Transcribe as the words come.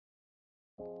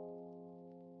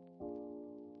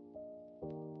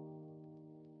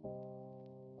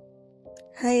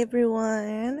Hi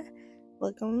everyone,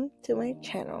 welcome to my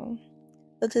channel.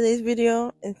 So today's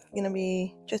video is gonna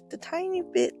be just a tiny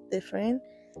bit different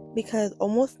because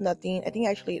almost nothing, I think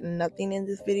actually nothing in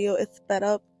this video is sped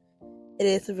up. It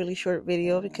is a really short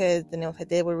video because the nails I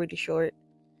did were really short.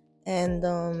 And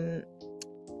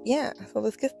yeah, so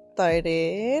let's get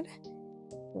started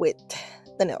with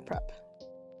the nail prep.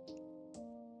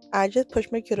 I just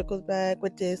pushed my cuticles back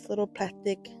with this little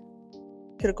plastic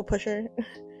cuticle pusher.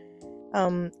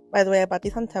 By the way, I bought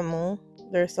these on Temu.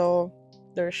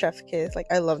 They're chef's kiss. Like,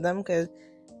 I love them because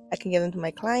I can give them to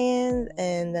my clients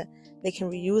and they can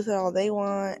reuse it all they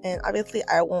want. And obviously,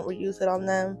 I won't reuse it on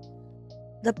them.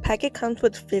 The packet comes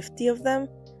with 50 of them,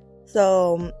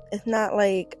 so it's not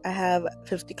like I have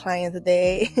 50 clients a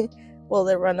day. Well,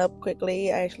 they run up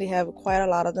quickly. I actually have quite a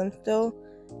lot of them still.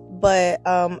 But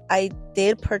I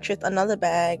did purchase another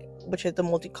bag, which is the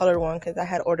multicolored one, because I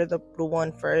had ordered the blue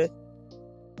one first.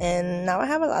 And now I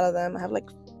have a lot of them. I have like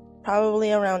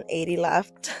probably around 80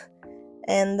 left.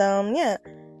 And yeah,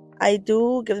 I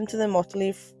do give them to them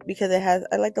mostly because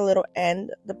I like the little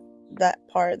end, that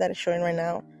part that is showing right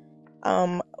now,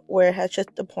 where it has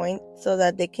just the point so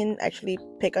that they can actually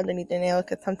pick underneath their nails,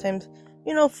 because sometimes,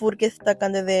 food gets stuck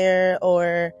under there,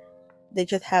 or they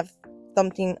just have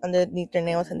something underneath their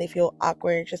nails and they feel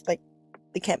awkward, just like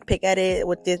they can't pick at it.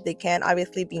 With this, they can,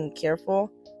 obviously being careful.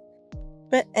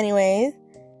 But anyways,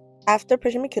 after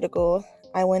pushing my cuticles,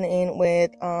 I went in with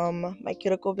my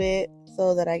cuticle bit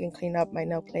so that I can clean up my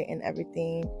nail plate and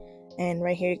everything. And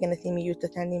right here, you're going to see me use the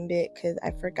sanding bit because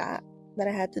I forgot that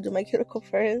I had to do my cuticle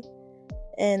first.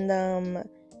 And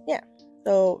yeah,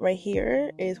 so right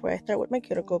here is where I start with my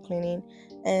cuticle cleaning.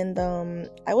 And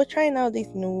I was trying out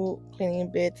these new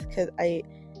cleaning bits because I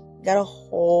got a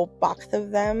whole box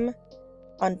of them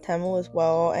on Temu as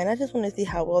well, and I just want to see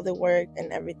how well they worked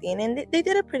and everything, and they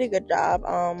did a pretty good job.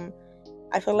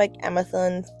 I feel like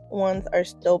Amazon's ones are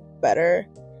still better.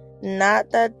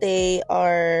 Not that they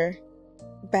are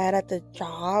bad at the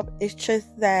job, it's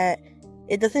just that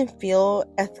it doesn't feel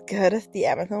as good as the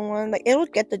Amazon one. Like, it will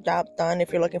get the job done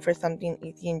if you're looking for something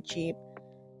easy and cheap,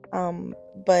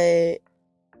 but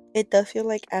it does feel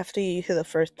like after you use it the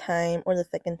first time or the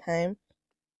second time,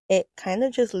 it kind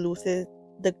of just loses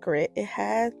the grit it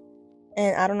has.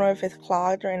 And I don't know if it's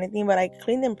clogged or anything, but I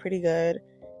cleaned them pretty good.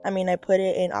 I mean, I put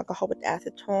it in alcohol with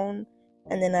acetone,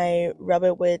 and then I rub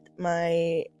it with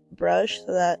my brush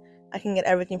so that I can get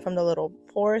everything from the little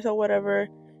pores or whatever.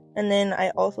 And then I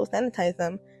also sanitize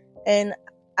them. And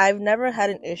I've never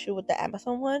had an issue with the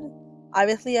Amazon one.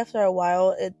 Obviously, after a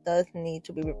while, it does need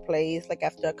to be replaced, like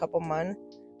after a couple months.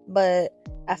 But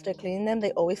after cleaning them,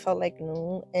 they always felt like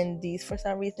new. And these, for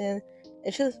some reason,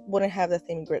 it just wouldn't have the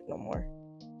same grit no more.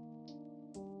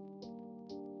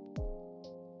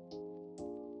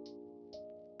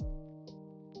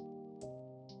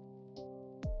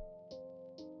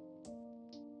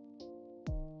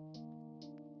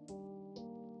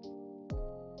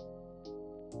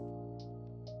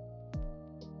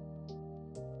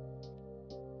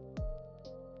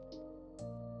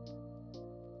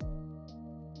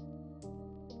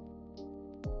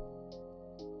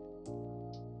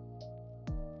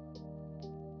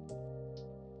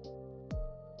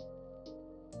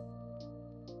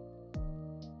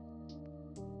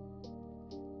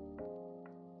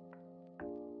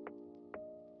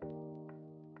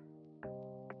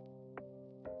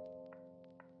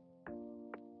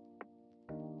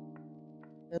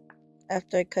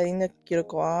 After cutting the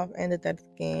cuticle off and the dead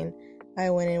skin, I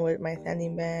went in with my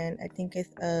sanding band. I think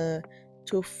it's a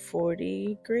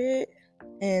 240 grit,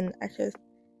 and I just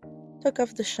took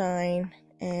off the shine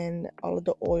and all of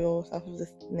the oils off of the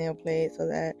nail plate so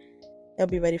that it'll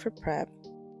be ready for prep.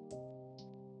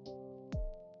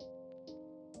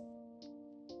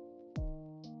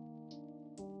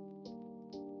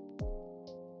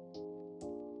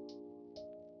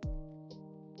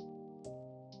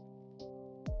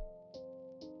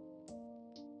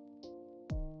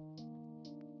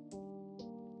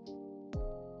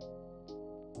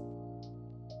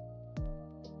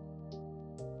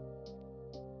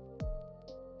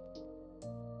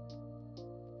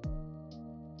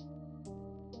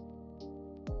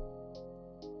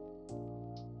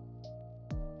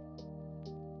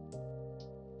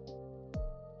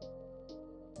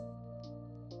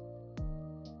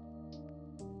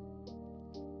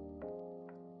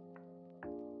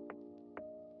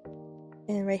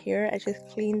 And right here, I just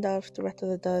cleaned off the rest of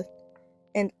the dust.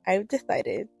 And I've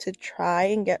decided to try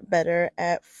and get better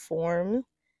at form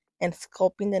and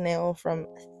sculpting the nail from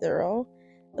zero.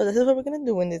 So this is what we're going to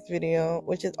do in this video,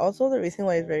 which is also the reason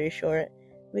why it's very short,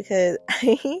 because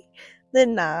I did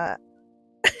not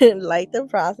like the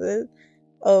process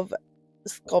of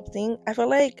sculpting. I feel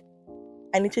like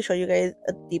I need to show you guys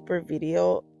a deeper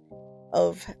video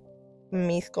of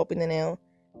me sculpting the nail,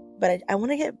 but I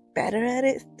want to get better at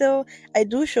it still. I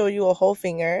do show you a whole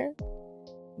finger,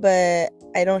 but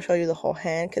I don't show you the whole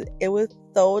hand because it was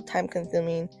so time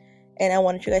consuming, and I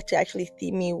wanted you guys to actually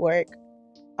see me work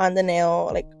on the nail,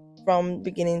 like from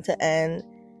beginning to end,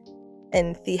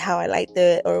 and see how I liked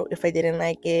it or if I didn't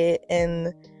like it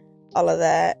and all of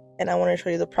that. And I want to show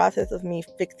you the process of me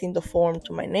fixing the form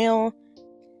to my nail.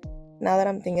 Now that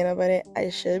I'm thinking about it, I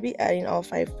should be adding all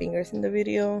 5 fingers in the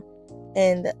video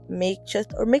and make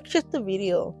just a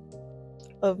video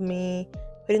of me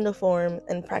putting the form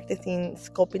and practicing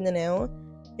sculpting the nail,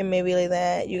 and maybe like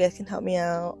that you guys can help me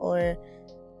out, or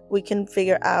we can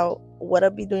figure out what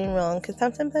I'll be doing wrong, because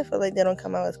sometimes I feel like they don't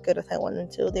come out as good as I want them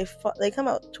to. They come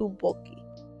out too bulky,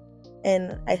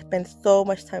 and I spend so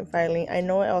much time filing. I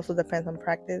know it also depends on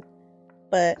practice,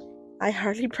 but I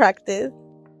hardly practice.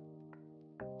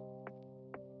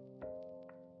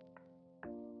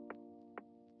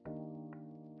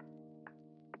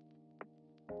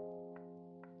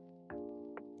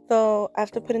 So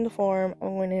after putting the form, I'm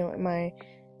going in with my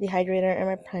dehydrator and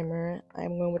my primer.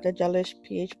 I'm going with the Gelish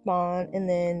pH Bond and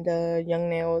then the Young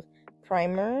Nails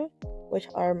primer, which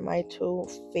are my 2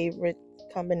 favorite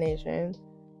combinations.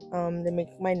 They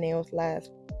make my nails last,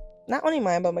 not only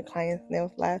mine, but my clients'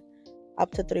 nails last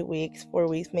up to 3 weeks, 4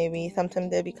 weeks maybe.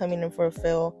 Sometimes they'll be coming in for a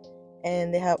fill,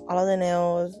 and they have all of the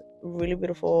nails really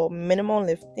beautiful, minimal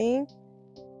lifting.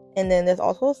 And then there's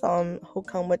also some who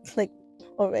come with like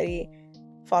already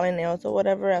falling nails or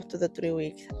whatever after the 3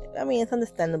 weeks. I mean, it's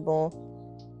understandable.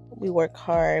 We work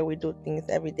hard, we do things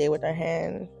every day with our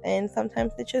hands, and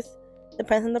sometimes it just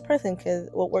depends on the person, because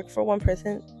what works for one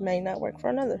person may not work for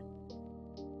another.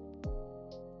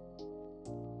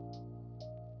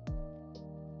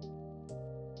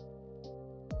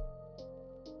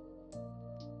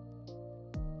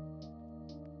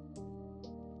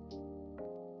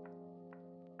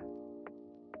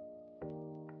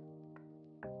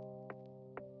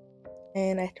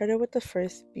 And I started with the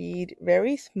first bead,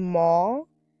 very small.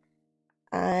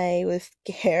 I was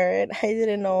scared. I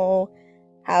didn't know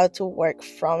how to work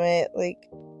from it. Like,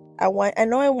 I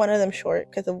know I wanted them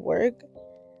short because of work,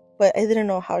 but I didn't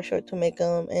know how short to make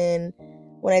them. And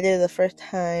when I did it the first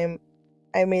time,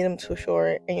 I made them too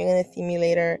short. And you're gonna see me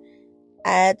later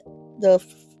add the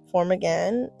form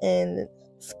again and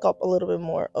sculpt a little bit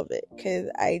more of it, because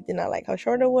I did not like how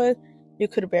short it was. You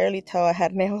could barely tell I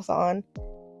had nails on,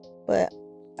 but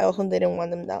I also didn't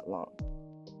want them that long.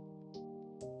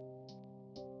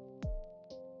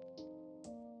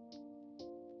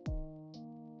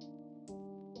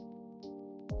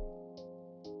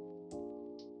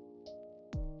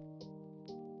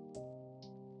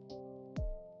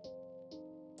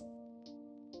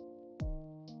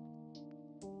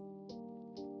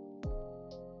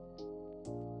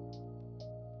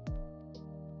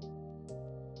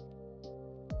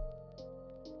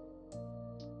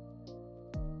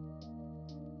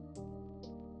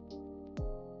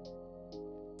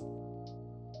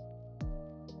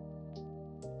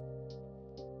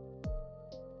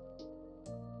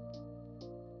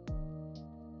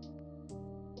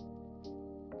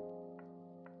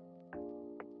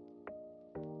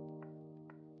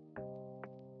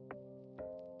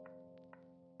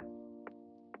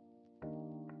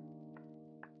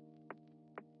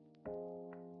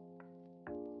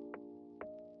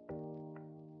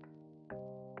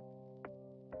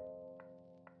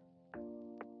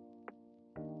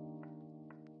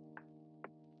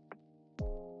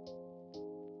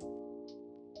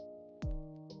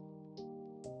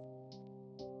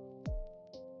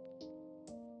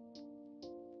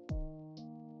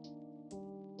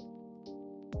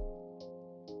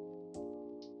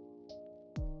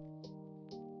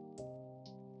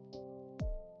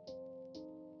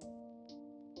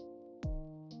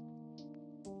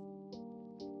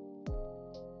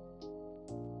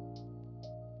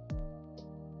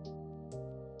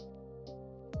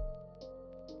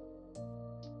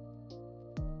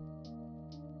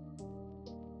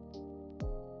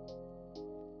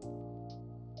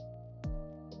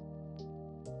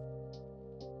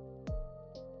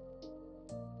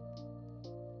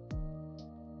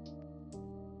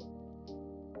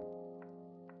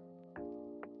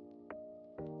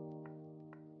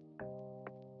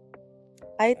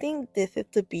 I think this is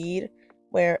the bead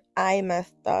where I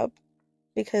messed up,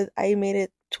 because I made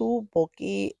it too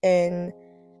bulky and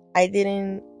I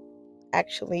didn't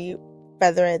actually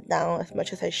feather it down as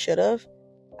much as I should have.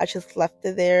 I just left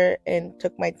it there and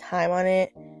took my time on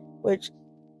it, which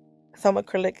some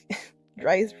acrylic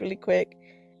dries really quick.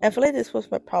 And I feel like this was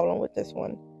my problem with this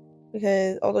one,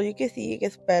 because although you can see it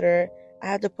gets better, I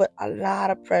had to put a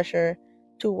lot of pressure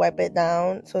to wipe it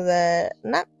down, so that,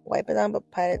 not wipe it down, but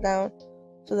pat it down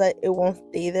so that it won't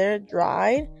stay there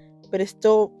dried, but it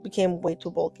still became way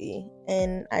too bulky,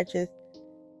 and that's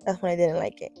when I didn't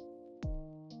like it.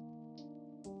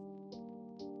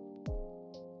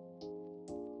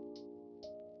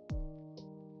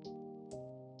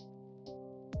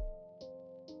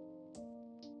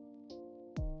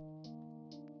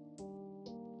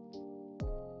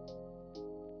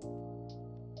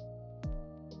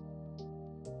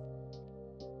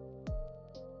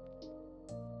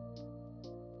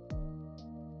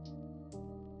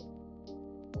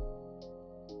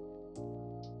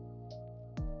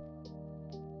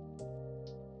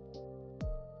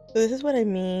 So this is what I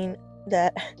mean,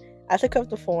 that I took up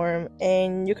the form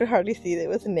and you could hardly see there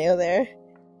was a nail there.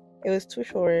 It was too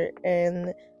short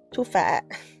and too fat,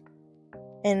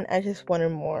 and I just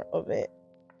wanted more of it.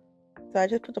 So I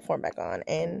just put the form back on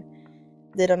and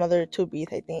did another 2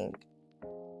 beads, I think.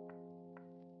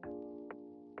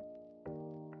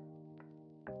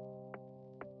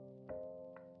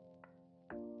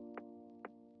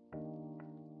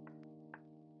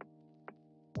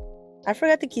 I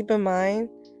forgot to keep in mind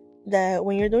that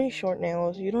when you're doing short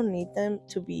nails, you don't need them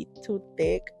to be too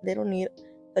thick. They don't need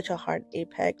such a hard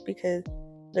apex because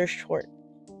they're short.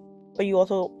 But you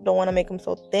also don't want to make them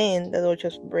so thin that they'll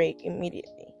just break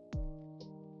immediately.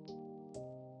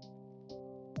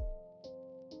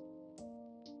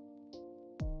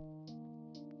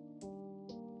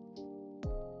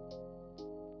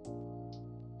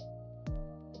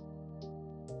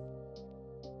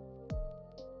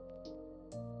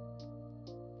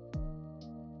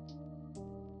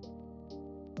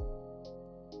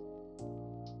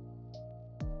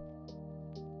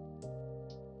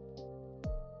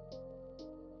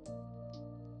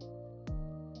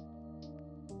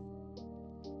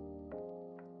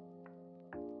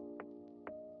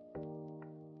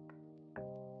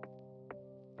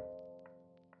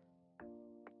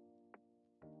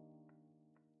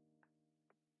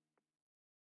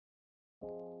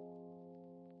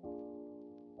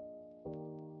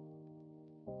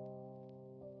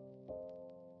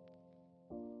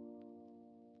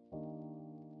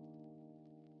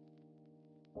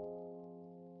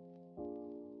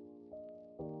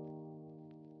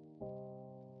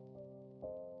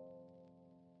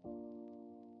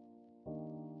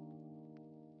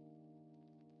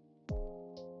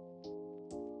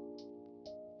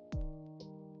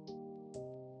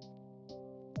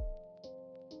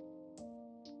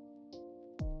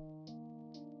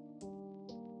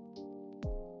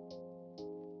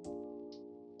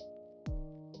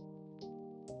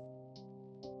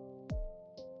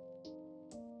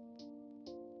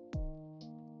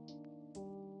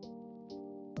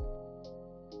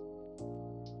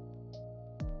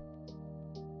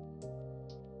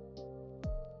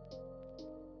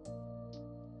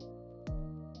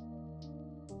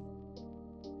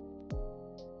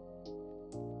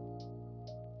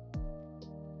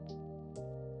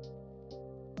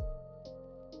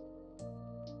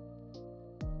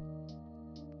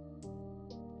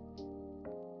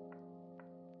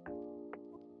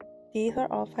 These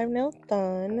are all 5 nails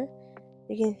done.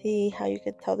 You can see how you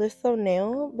could tell there's some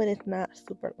nail, but it's not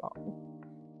super long.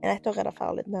 And I still gotta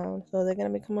file it down, so they're gonna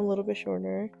become a little bit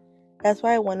shorter. That's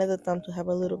why I wanted the thumb to have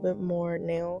a little bit more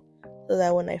nail, so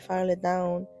that when I file it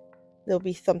down, there'll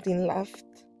be something left.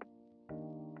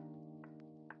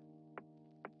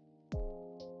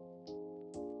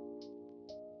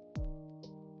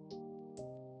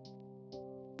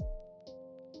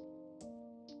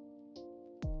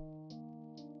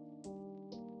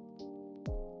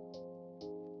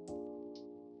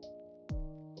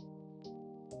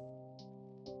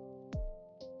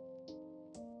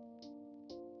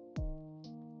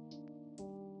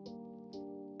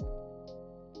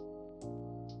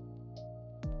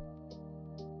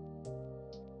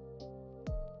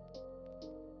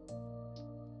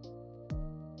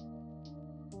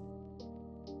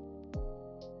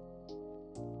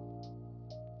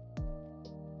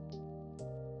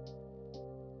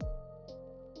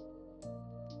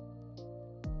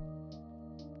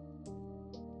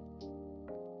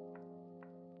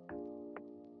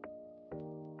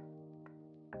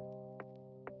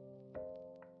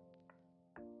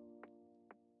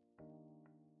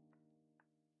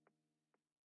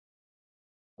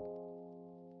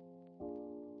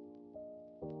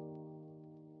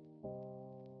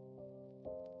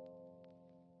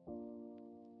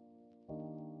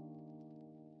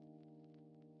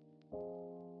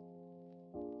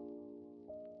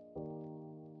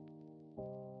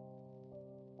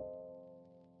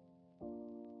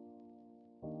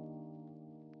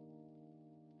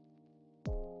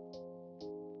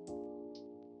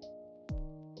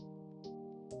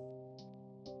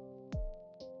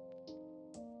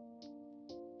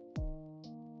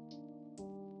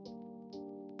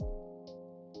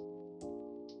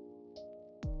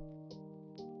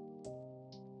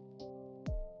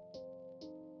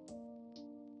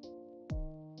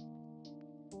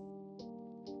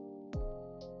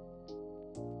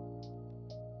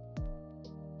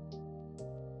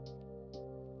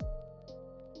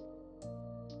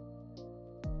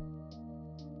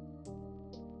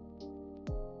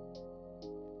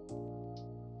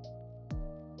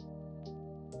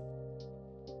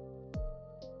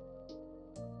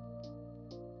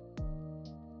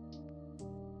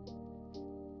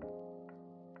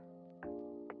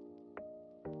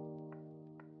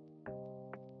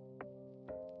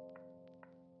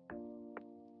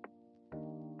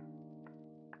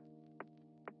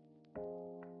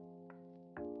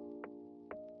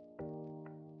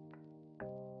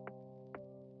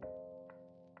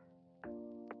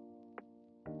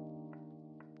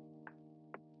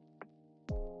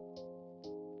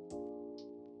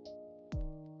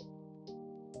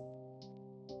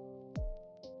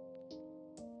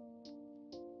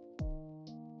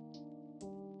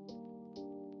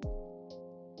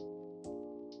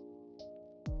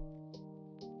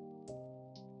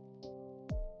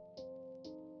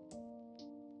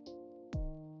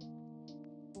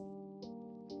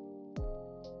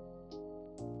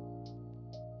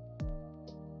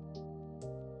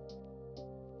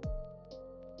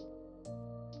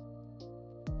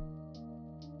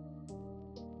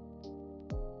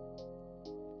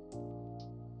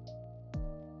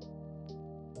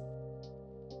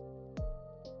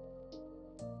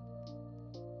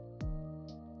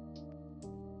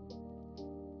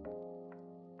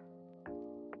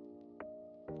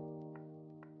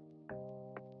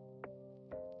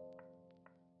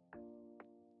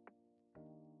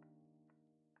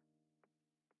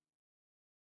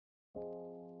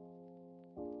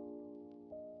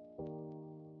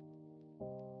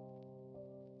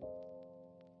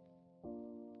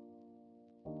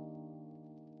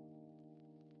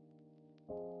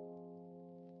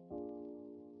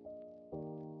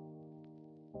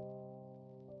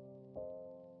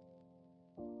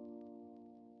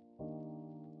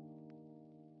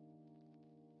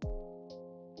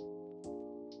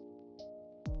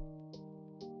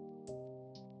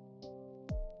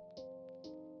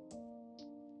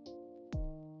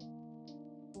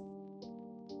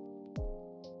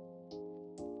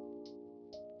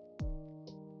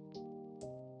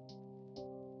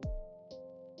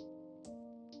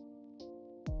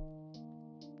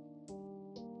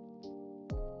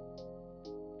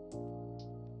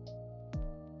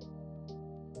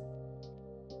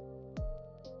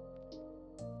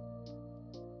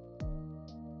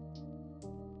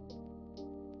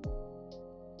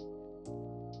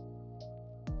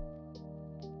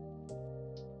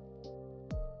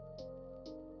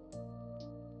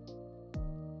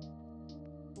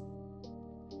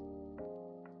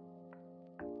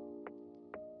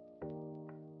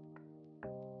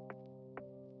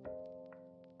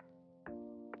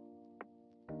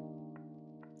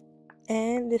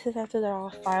 And this is after they're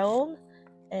all filed.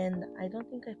 And I don't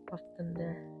think I puffed them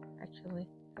there, actually.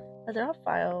 But they're all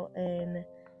filed, and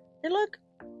they look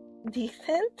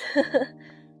decent.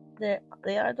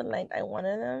 They are the length I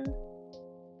wanted them.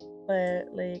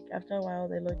 But, like, after a while,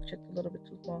 they look just a little bit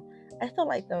too small. I still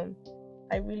like them.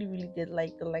 I really, really did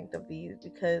like the length of these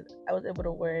because I was able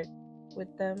to work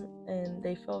with them, and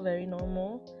they felt very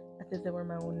normal as if they were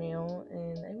my own nail,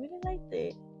 and I really liked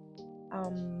it.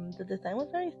 The design was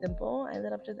very simple. I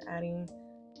ended up just adding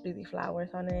pretty flowers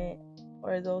on it,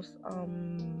 or those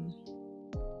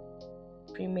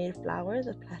pre-made flowers,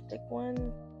 the plastic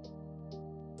ones.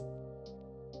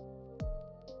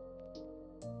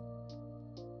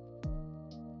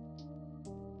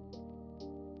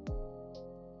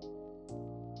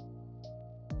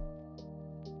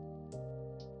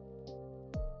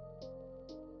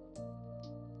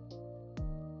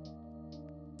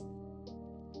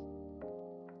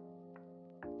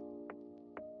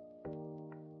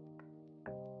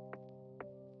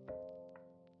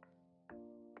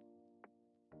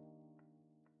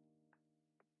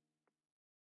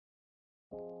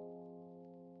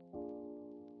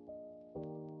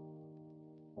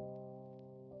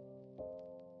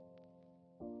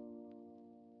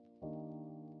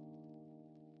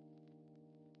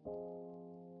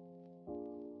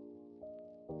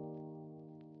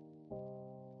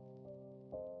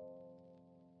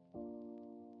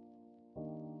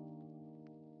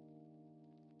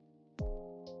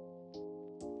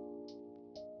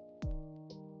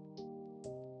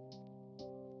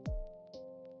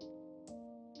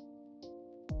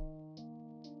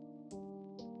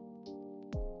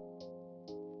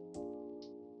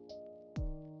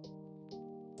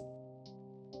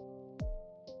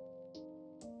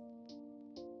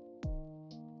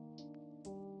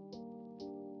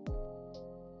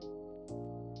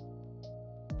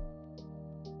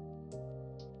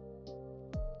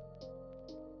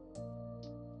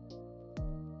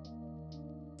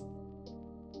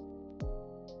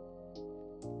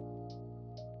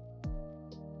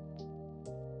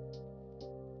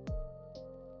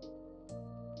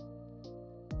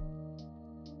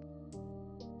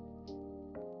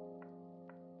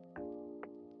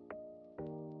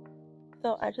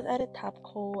 So I just added top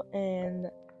coat and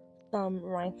some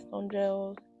rhinestone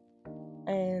gels,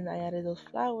 and I added those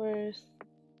flowers,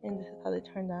 and this is how they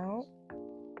turned out.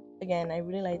 Again, I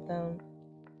really like them.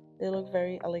 They look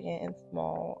very elegant and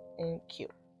small and cute.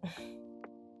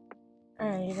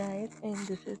 Alright, you guys, and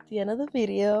this is the end of the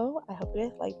video. I hope you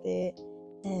guys liked it,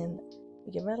 and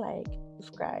give it a like,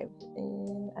 subscribe,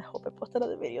 and I hope I post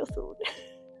another video soon.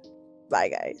 Bye,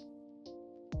 guys.